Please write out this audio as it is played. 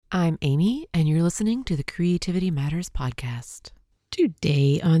I'm Amy, and you're listening to the Creativity Matters podcast.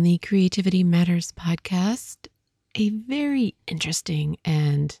 Today on the Creativity Matters podcast, a very interesting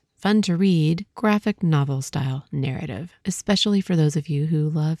and fun to read graphic novel style narrative, especially for those of you who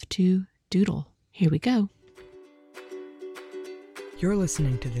love to doodle. Here we go. You're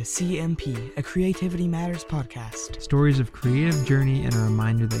listening to the CMP, a Creativity Matters podcast. Stories of creative journey and a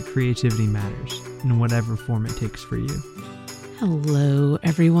reminder that creativity matters in whatever form it takes for you. Hello,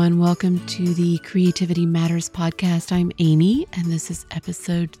 everyone. Welcome to the Creativity Matters podcast. I'm Amy, and this is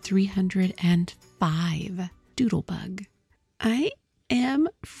episode 305, Doodlebug. I am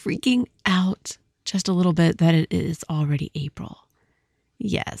freaking out just a little bit that it is already April.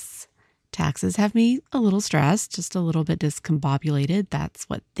 Yes, taxes have me a little stressed, just a little bit discombobulated. That's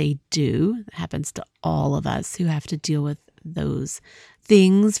what they do. It happens to all of us who have to deal with those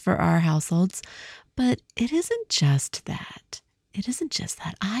things for our households. But it isn't just that. It isn't just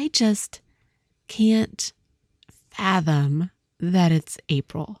that. I just can't fathom that it's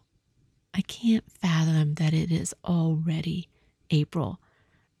April. I can't fathom that it is already April.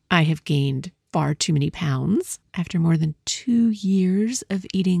 I have gained far too many pounds. After more than 2 years of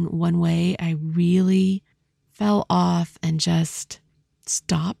eating one way, I really fell off and just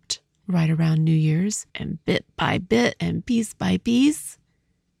stopped right around New Year's. And bit by bit and piece by piece,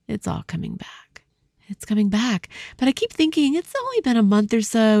 it's all coming back. It's coming back. But I keep thinking it's only been a month or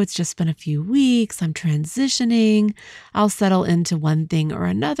so. It's just been a few weeks. I'm transitioning. I'll settle into one thing or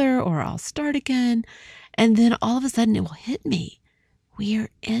another, or I'll start again. And then all of a sudden it will hit me. We are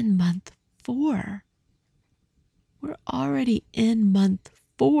in month 4. We're already in month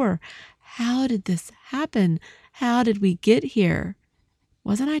 4. How did this happen? How did we get here?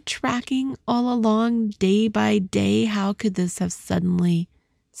 Wasn't I tracking all along day by day? How could this have suddenly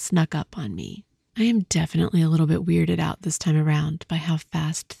snuck up on me? I am definitely a little bit weirded out this time around by how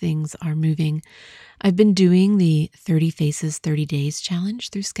fast things are moving. I've been doing the 30 Faces 30 Days challenge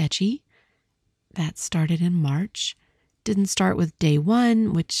through Sketchy. That started in March. Didn't start with day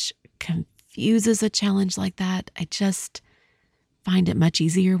 1, which confuses a challenge like that. I just find it much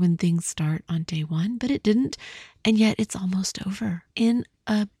easier when things start on day 1, but it didn't. And yet it's almost over. In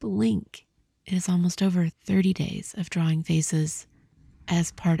a blink, it is almost over 30 days of drawing faces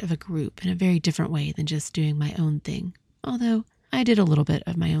as part of a group in a very different way than just doing my own thing. Although I did a little bit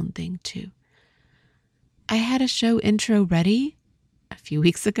of my own thing too. I had a show intro ready a few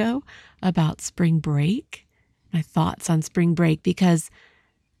weeks ago about spring break, my thoughts on spring break, because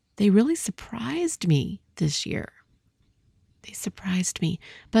they really surprised me this year. They surprised me.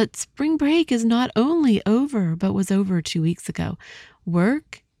 But spring break is not only over, but was over 2 weeks ago.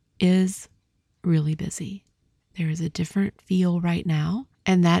 Work is really busy. There is a different feel right now,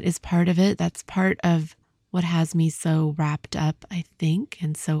 and that is part of it. That's part of what has me so wrapped up, I think,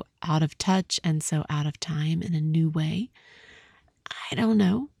 and so out of touch and so out of time in a new way. I don't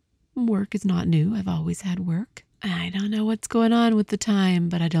know. Work is not new. I've always had work. I don't know what's going on with the time,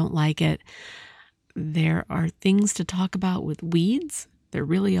 but I don't like it. There are things to talk about with weeds. There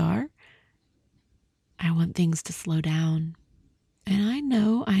really are. I want things to slow down. And I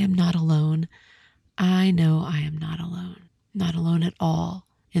know I am not alone. I know I am not alone at all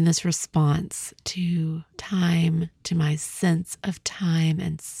in this response to time, to my sense of time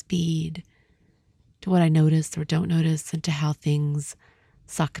and speed, to what I notice or don't notice, and to how things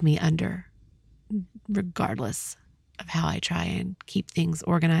suck me under, regardless of how I try and keep things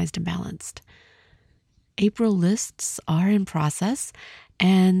organized and balanced. April lists are in process,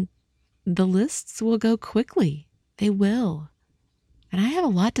 and the lists will go quickly. They will. And I have a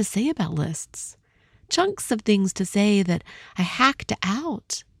lot to say about lists. Chunks of things to say that I hacked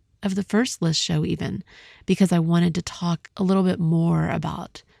out of the first list show even, because I wanted to talk a little bit more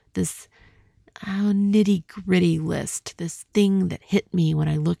about this nitty-gritty list, this thing that hit me when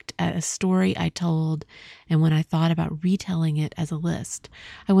I looked at a story I told and when I thought about retelling it as a list.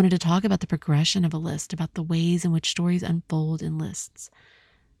 I wanted to talk about the progression of a list, about the ways in which stories unfold in lists.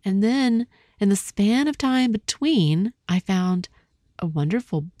 And then in the span of time between, I found a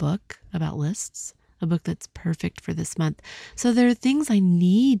wonderful book about lists, a book that's perfect for this month. So there are things I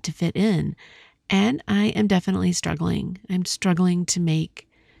need to fit in, and I am definitely struggling. I'm struggling to make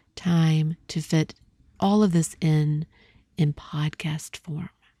time to fit all of this in podcast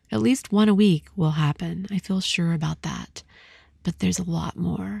form. At least one a week will happen. I feel sure about that. But there's a lot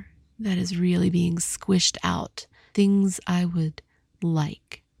more that is really being squished out, things I would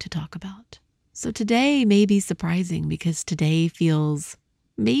like to talk about. So today may be surprising because today feels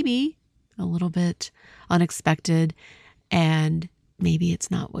maybe a little bit unexpected, and maybe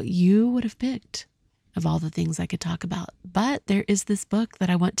it's not what you would have picked. of all the things I could talk about. But there is this book that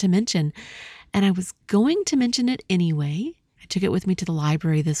I want to mention, and I was going to mention it anyway. I took it with me to the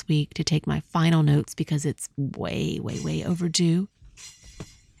library this week to take my final notes because it's way, way, way overdue.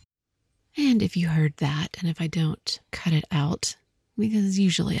 And if you heard that, and if I don't cut it out, because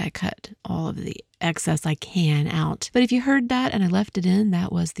usually I cut all of the excess I can out. But if you heard that and I left it in,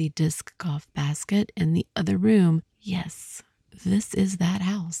 that was the disc golf basket in the other room. Yes, this is that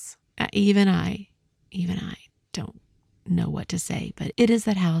house. Even I don't know what to say, but it is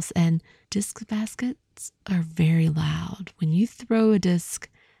that house. And disc baskets are very loud. When you throw a disc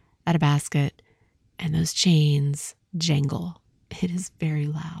at a basket and those chains jangle, it is very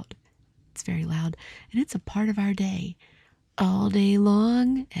loud. It's very loud, and it's a part of our day. All day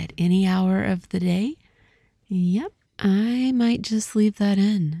long, at any hour of the day. Yep, I might just leave that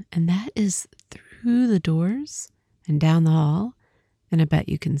in. And that is through the doors and down the hall. And I bet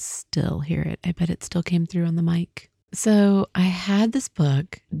you can still hear it. I bet it still came through on the mic. So I had this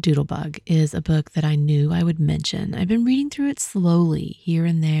book. Doodlebug is a book that I knew I would mention. I've been reading through it slowly, here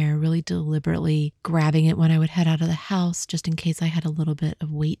and there, really deliberately grabbing it when I would head out of the house, just in case I had a little bit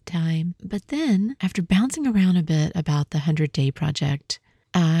of wait time. But then, after bouncing around a bit about the 100-Day Project,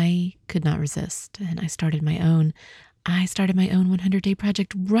 I could not resist, and I started my own. I started my own 100-Day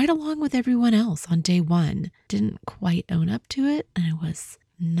Project right along with everyone else on day one. Didn't quite own up to it, and I was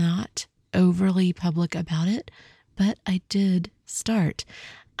not overly public about it. But I did start.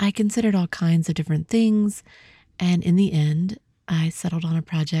 I considered all kinds of different things, and in the end, I settled on a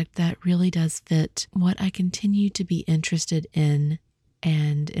project that really does fit what I continue to be interested in,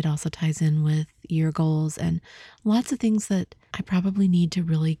 and it also ties in with year goals and lots of things that I probably need to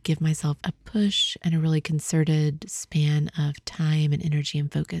really give myself a push and a really concerted span of time and energy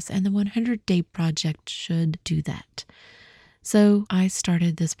and focus, and the 100-Day Project should do that. So I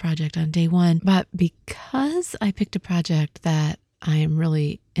started this project on day one, but because I picked a project that I am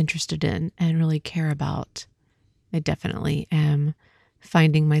really interested in and really care about, I definitely am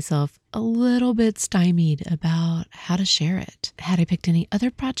finding myself a little bit stymied about how to share it. Had I picked any other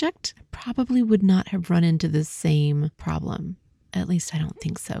project, I probably would not have run into the same problem. At least I don't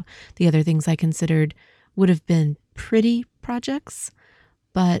think so. The other things I considered would have been pretty projects,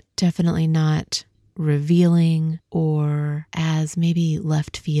 but definitely not revealing or as maybe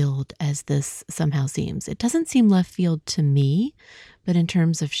left field as this somehow seems. It doesn't seem left field to me, but in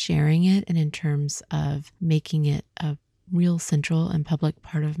terms of sharing it and in terms of making it a real central and public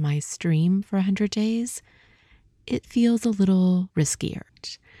part of my stream for 100 days, it feels a little riskier.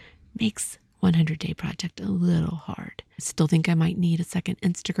 It makes 100-Day Project a little hard. I still think I might need a second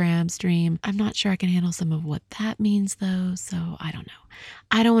Instagram stream. I'm not sure I can handle some of what that means though, so I don't know.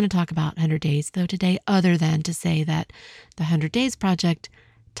 I don't want to talk about 100 days though today, other than to say that the 100 Days Project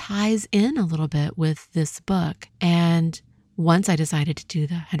ties in a little bit with this book. And once I decided to do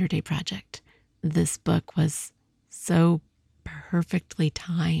the 100-Day Project, this book was so perfectly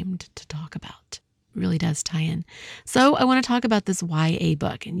timed to talk about. Really does tie in. So I want to talk about this YA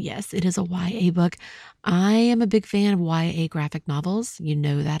book. And yes, it is a YA book. I am a big fan of YA graphic novels. You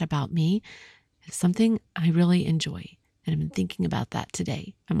know that about me. It's something I really enjoy. And I've been thinking about that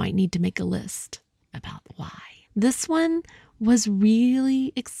today. I might need to make a list about why. This one was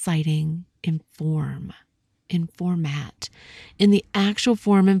really exciting in format, in the actual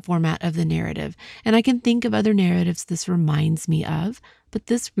form and format of the narrative. And I can think of other narratives this reminds me of, but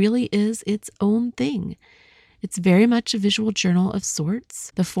this really is its own thing. It's very much a visual journal of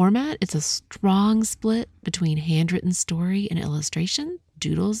sorts. The format, it's a strong split between handwritten story and illustration,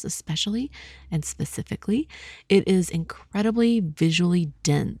 doodles especially, and specifically. It is incredibly visually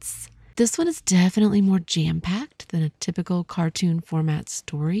dense. This one is definitely more jam-packed than a typical cartoon format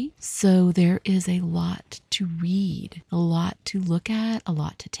story. So there is a lot to read, a lot to look at, a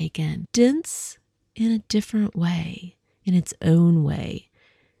lot to take in. Dense in a different way, in its own way,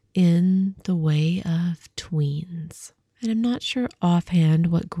 in the way of tweens. And I'm not sure offhand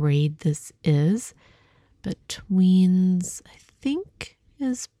what grade this is, but tweens, I think,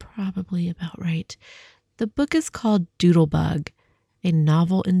 is probably about right. The book is called Doodlebug, a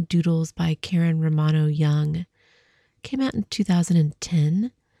novel in doodles by Karen Romano Young. Came out in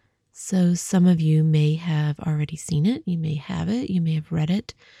 2010, so some of you may have already seen it. You may have it. You may have read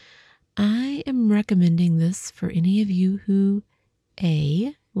it. I am recommending this for any of you who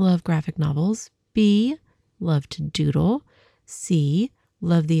A, love graphic novels, B, love to doodle, C,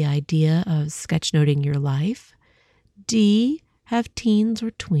 love the idea of sketchnoting your life, D, have teens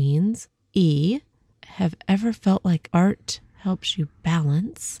or tweens, E, have ever felt like art helps you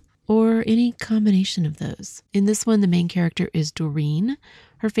balance, or any combination of those. In this one, the main character is Doreen.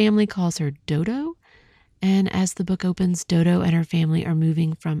 Her family calls her Dodo. And as the book opens, Dodo and her family are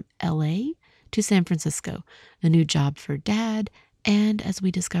moving from LA to San Francisco, a new job for Dad, and as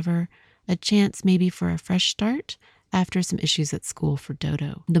we discover, a chance maybe for a fresh start after some issues at school for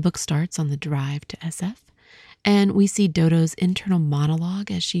Dodo. The book starts on the drive to SF, and we see Dodo's internal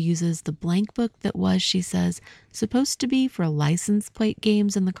monologue as she uses the blank book that was, she says, supposed to be for license plate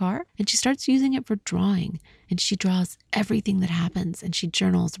games in the car, and she starts using it for drawing, and she draws everything that happens, and she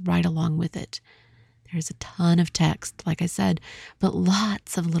journals right along with it. There's a ton of text, like I said, but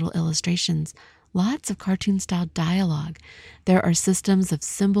lots of little illustrations, lots of cartoon-style dialogue. There are systems of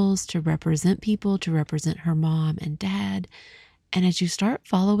symbols to represent people, to represent her mom and dad. And as you start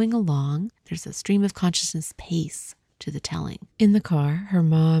following along, there's a stream of consciousness pace to the telling. In the car, her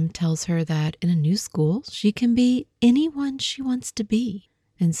mom tells her that in a new school, she can be anyone she wants to be.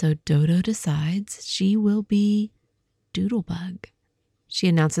 And so Dodo decides she will be Doodlebug. She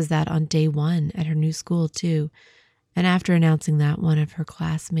announces that on day 1 at her new school, too. And after announcing that, one of her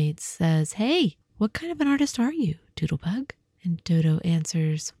classmates says, "Hey, what kind of an artist are you, Doodlebug?" And Dodo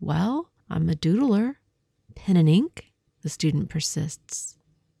answers, "Well, I'm a doodler." "Pen and ink?" The student persists.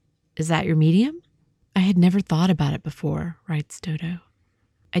 "Is that your medium?" "I had never thought about it before," writes Dodo.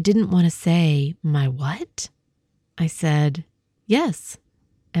 "I didn't want to say, my what? I said, yes,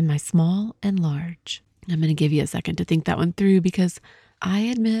 and my small and large." I'm going to give you a second to think that one through because I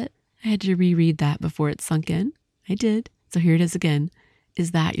admit I had to reread that before it sunk in. I did. So here it is again.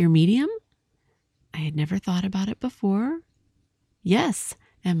 "Is that your medium?" "I had never thought about it before." "Yes,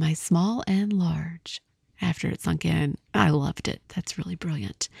 and my small and large." After it sunk in, I loved it. That's really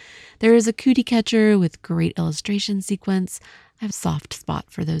brilliant. There is a cootie catcher with great illustration sequence. I have a soft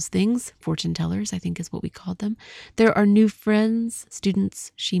spot for those things. Fortune tellers, I think is what we called them. There are new friends,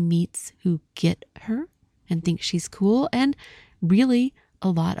 students she meets who get her and think she's cool. And really, a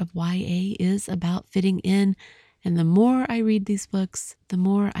lot of YA is about fitting in. And the more I read these books, the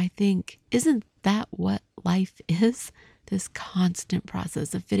more I think, isn't that what life is? This constant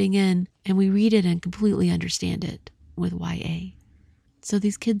process of fitting in, and we read it and completely understand it with YA. So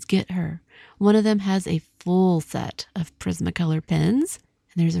these kids get her. One of them has a full set of Prismacolor pens,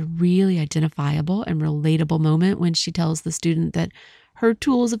 and there's a really identifiable and relatable moment when she tells the student that her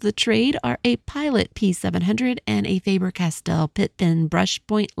tools of the trade are a Pilot P700 and a Faber-Castell Pitt Pen Brush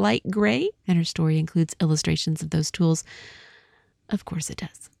Point Light Gray, and her story includes illustrations of those tools. Of course it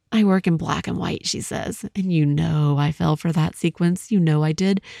does. "I work in black and white," she says, and you know I fell for that sequence. You know I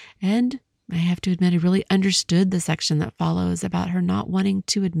did. And I have to admit I really understood the section that follows about her not wanting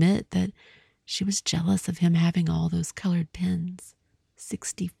to admit that she was jealous of him having all those colored pens.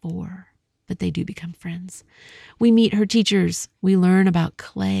 64. But they do become friends. We meet her teachers. We learn about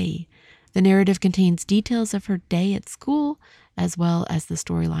clay. The narrative contains details of her day at school, as well as the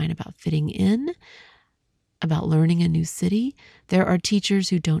storyline about fitting in, about learning a new city. There are teachers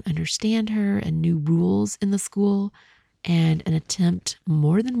who don't understand her and new rules in the school, and an attempt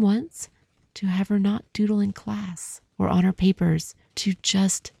more than once to have her not doodle in class or on her papers, to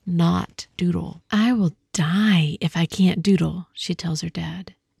just not doodle. "I will die if I can't doodle," she tells her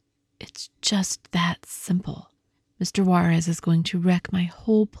dad. "It's just that simple. Mr. Juarez is going to wreck my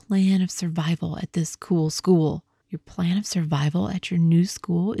whole plan of survival at this cool school." "Your plan of survival at your new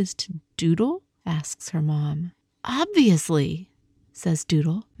school is to doodle?" asks her mom. "Obviously," says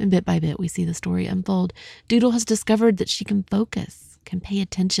Doodle, and bit by bit we see the story unfold. Doodle has discovered that she can focus, can pay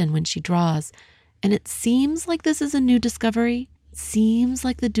attention when she draws, and it seems like this is a new discovery. It seems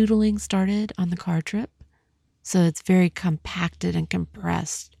like the doodling started on the car trip, so it's very compacted and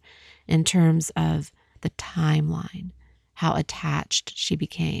compressed in terms of the timeline, how attached she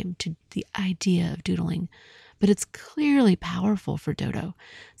became to the idea of doodling. But it's clearly powerful for Dodo.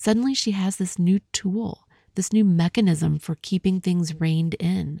 Suddenly she has this new tool, this new mechanism for keeping things reined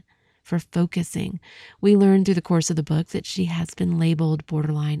in, for focusing. We learn through the course of the book that she has been labeled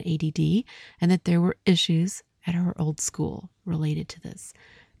borderline ADD and that there were issues at her old school related to this.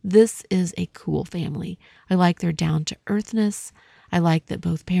 This is a cool family. I like their down-to-earthness. I like that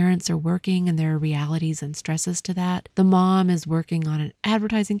both parents are working and there are realities and stresses to that. The mom is working on an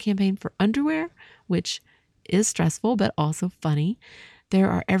advertising campaign for underwear, which is stressful but also funny. There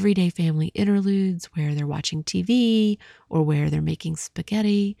are everyday family interludes where they're watching TV or where they're making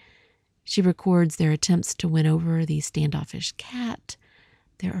spaghetti. She records their attempts to win over the standoffish cat.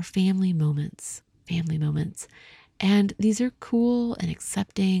 There are family moments. And these are cool and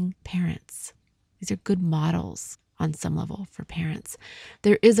accepting parents. These are good models on some level for parents.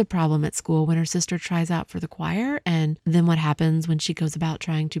 There is a problem at school when her sister tries out for the choir, and then what happens when she goes about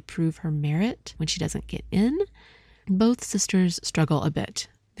trying to prove her merit when she doesn't get in. Both sisters struggle a bit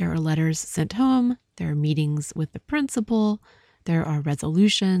There are letters sent home. There are meetings with the principal. There are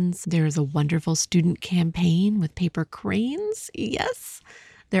resolutions. There is a wonderful student campaign with paper cranes. Yes.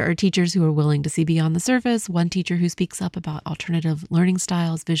 There are teachers who are willing to see beyond the surface, one teacher who speaks up about alternative learning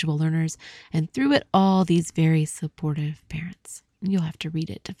styles, visual learners, and through it all, these very supportive parents. You'll have to read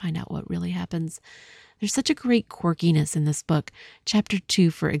it to find out what really happens. There's such a great quirkiness in this book. Chapter 2,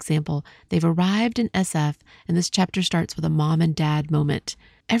 for example, they've arrived in SF, and this chapter starts with a mom and dad moment.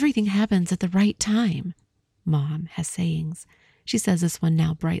 Everything happens at the right time. Mom has sayings. She says this one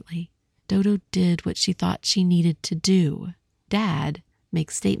now brightly. Dodo did what she thought she needed to do. Dad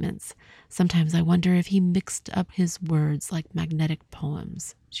makes statements. Sometimes I wonder if he mixed up his words like magnetic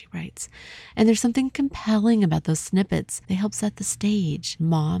poems, she writes. And there's something compelling about those snippets. They help set the stage.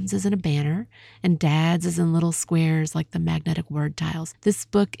 Mom's is in a banner, and Dad's is in little squares like the magnetic word tiles. This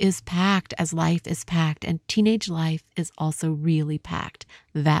book is packed as life is packed, and teenage life is also really packed.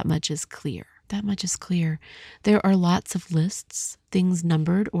 That much is clear. That much is clear. There are lots of lists, things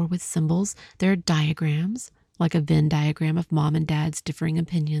numbered or with symbols. There are diagrams, like a Venn diagram of mom and dad's differing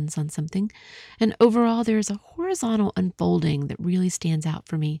opinions on something. And overall, there is a horizontal unfolding that really stands out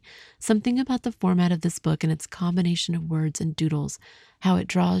for me. Something about the format of this book and its combination of words and doodles, how it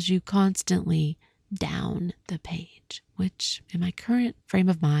draws you constantly down the page, which in my current frame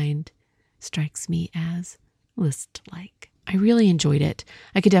of mind strikes me as list-like. I really enjoyed it.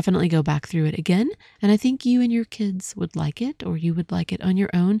 I could definitely go back through it again, and I think you and your kids would like it, or you would like it on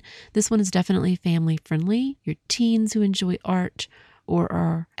your own. This one is definitely family friendly. Your teens who enjoy art or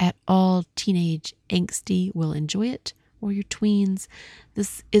are at all teenage angsty will enjoy it, or your tweens.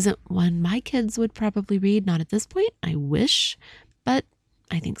 This isn't one my kids would probably read, not at this point. I wish, but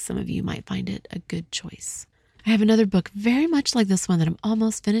I think some of you might find it a good choice. I have another book very much like this one that I'm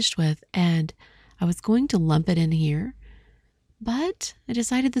almost finished with, and I was going to lump it in here. But I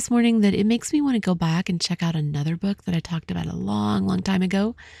decided this morning that it makes me want to go back and check out another book that I talked about a long, long time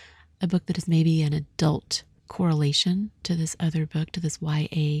ago. A book that is maybe an adult correlation to this other book, to this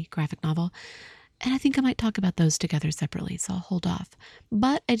YA graphic novel. And I think I might talk about those together separately, so I'll hold off.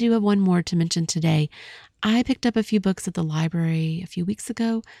 But I do have one more to mention today. I picked up a few books at the library a few weeks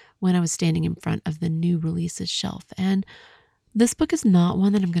ago when I was standing in front of the new releases shelf. And this book is not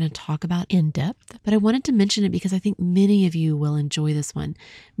one that I'm going to talk about in depth, but I wanted to mention it because I think many of you will enjoy this one.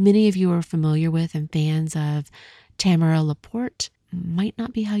 Many of you are familiar with and fans of Tamara Laporte. Might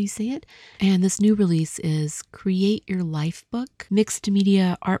not be how you say it. And this new release is Create Your Life Book, mixed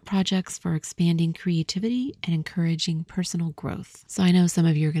media art projects for expanding creativity and encouraging personal growth. So I know some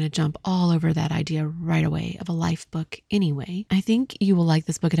of you are going to jump all over that idea right away of a life book anyway. I think you will like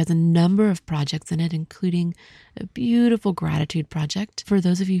this book. It has a number of projects in it, including a beautiful gratitude project. For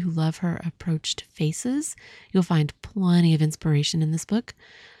those of you who love her approach to faces, you'll find plenty of inspiration in this book.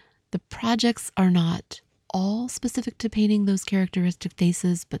 The projects are not all specific to painting those characteristic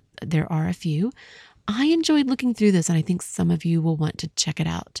faces, but there are a few. I enjoyed looking through this, and I think some of you will want to check it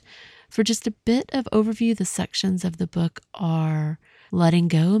out. For just a bit of overview, the sections of the book are letting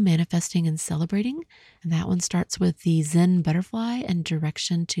go, manifesting, and celebrating. And that one starts with the Zen butterfly and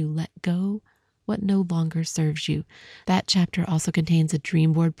direction to let go what no longer serves you. That chapter also contains a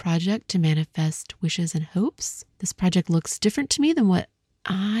dream board project to manifest wishes and hopes. This project looks different to me than what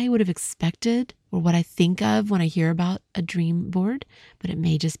I would have expected or what I think of when I hear about a dream board, but it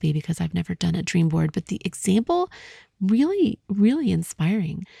may just be because I've never done a dream board. But the example, really, really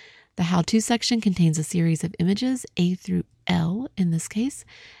inspiring. The how-to section contains a series of images, A through L in this case,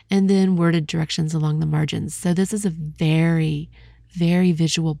 and then worded directions along the margins. So this is a very, very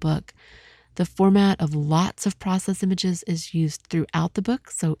visual book. The format of lots of process images is used throughout the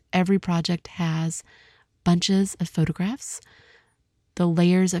book, so every project has bunches of photographs. The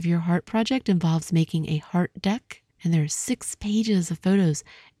Layers of Your Heart project involves making a heart deck, and there are 6 pages of photos,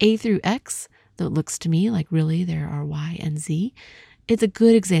 A through X, that looks to me like really there are Y and Z. It's a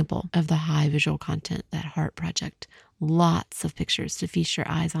good example of the high visual content, that heart project. Lots of pictures to feast your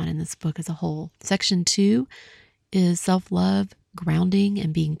eyes on in this book as a whole. Section 2 is self-love, grounding,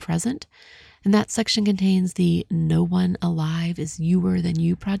 and being present. And that section contains the No One Alive is Youer Than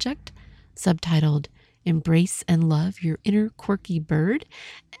You project, subtitled Embrace and Love Your Inner Quirky Bird.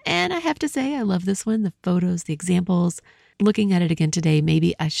 And I have to say, I love this one. The photos, the examples. Looking at it again today,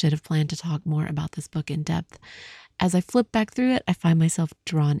 maybe I should have planned to talk more about this book in depth. As I flip back through it, I find myself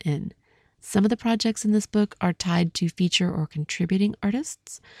drawn in. Some of the projects in this book are tied to feature or contributing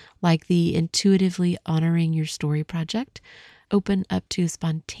artists, like the Intuitively Honoring Your Story project. Open Up to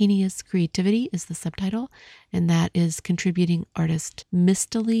Spontaneous Creativity is the subtitle, and that is contributing artist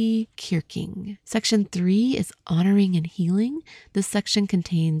Mistily Kierking. Section 3 is Honoring and Healing. This section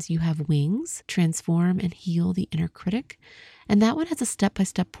contains You Have Wings, Transform and Heal the Inner Critic. And that one has a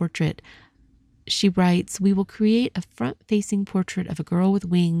step-by-step portrait. She writes, we will create a front-facing portrait of a girl with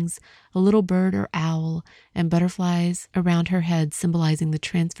wings, a little bird or owl, and butterflies around her head, symbolizing the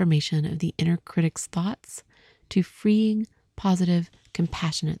transformation of the inner critic's thoughts to freeing, positive,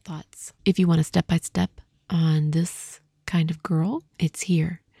 compassionate thoughts. If you want a step-by-step on this kind of girl, it's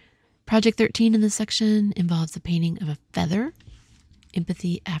here. Project 13 in this section involves the painting of a feather.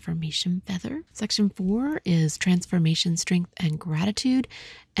 Empathy Affirmation Feather. Section 4 is Transformation, Strength, and Gratitude.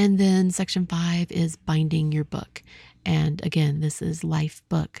 And then Section 5 is Binding Your Book. And again, this is Life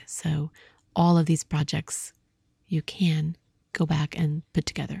Book. So all of these projects you can go back and put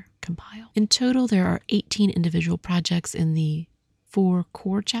together, compile. In total, there are 18 individual projects in the 4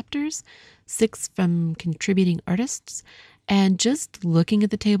 core chapters, 6 from contributing artists. And just looking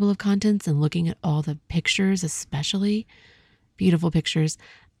at the table of contents and looking at all the pictures, especially beautiful pictures,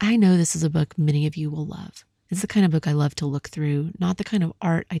 I know this is a book many of you will love. It's the kind of book I love to look through, not the kind of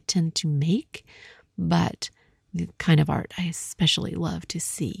art I tend to make, but the kind of art I especially love to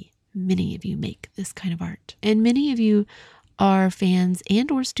see. Many of you make this kind of art, and many of you are fans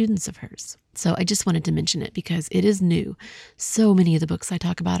and or students of hers. So I just wanted to mention it because it is new. So many of the books I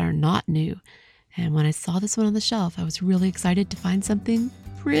talk about are not new. And when I saw this one on the shelf, I was really excited to find something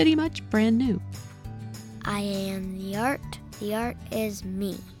pretty much brand new. I am the art. The art is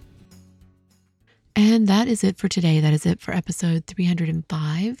me. And that is it for today. That is it for episode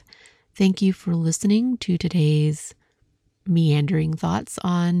 305. Thank you for listening to today's meandering thoughts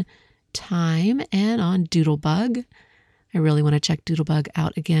on time and on Doodlebug. I really want to check Doodlebug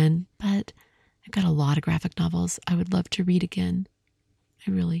out again, but I've got a lot of graphic novels I would love to read again.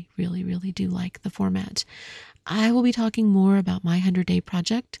 I really, really, really do like the format. I will be talking more about my 100-day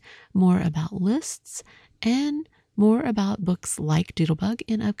project, more about lists, and more about books like Doodlebug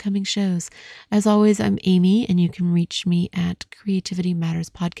in upcoming shows. As always, I'm Amy, and you can reach me at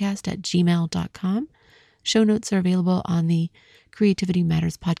creativitymatterspodcast@gmail.com. Show notes are available on the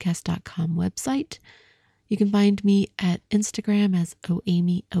creativitymatterspodcast.com website. You can find me at Instagram as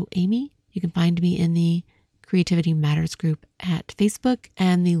OAmyOAmy. You can find me in the Creativity Matters group at Facebook,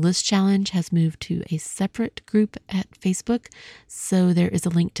 and the list challenge has moved to a separate group at Facebook. So there is a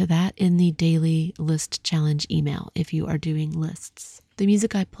link to that in the daily list challenge email if you are doing lists. The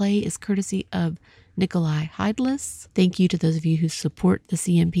music I play is courtesy of Nikolai Heideless. Thank you to those of you who support the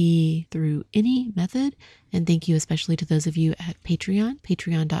CMP through any method. And thank you especially to those of you at Patreon,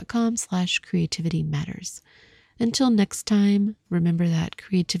 patreon.com/creativitymatters. Until next time, remember that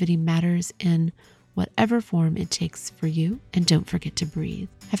creativity matters in whatever form it takes for you. And don't forget to breathe.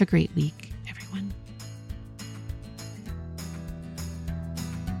 Have a great week, everyone.